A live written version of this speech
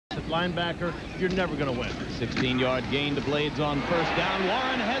linebacker, you're never going to win. 16-yard gain to Blades on first down.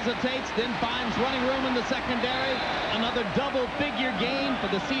 Warren hesitates, then finds running room in the secondary. Another double-figure gain for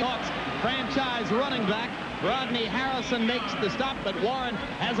the Seahawks franchise running back. Rodney Harrison makes the stop, but Warren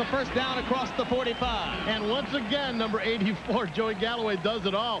has a first down across the 45. And once again, number 84, Joey Galloway, does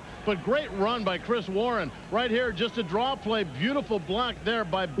it all. But great run by Chris Warren. Right here, just a draw play. Beautiful block there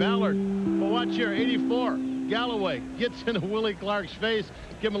by Ballard. But watch here, 84. Galloway gets into Willie Clark's face,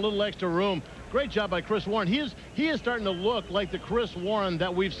 give him a little extra room. Great job by Chris Warren. He is starting to look like the Chris Warren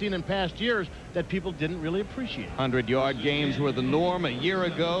that we've seen in past years that people didn't really appreciate. 100-yard games were the norm a year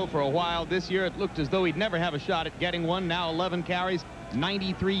ago. For a while this year, it looked as though he'd never have a shot at getting one. Now 11 carries,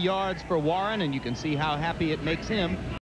 93 yards for Warren, and you can see how happy it makes him.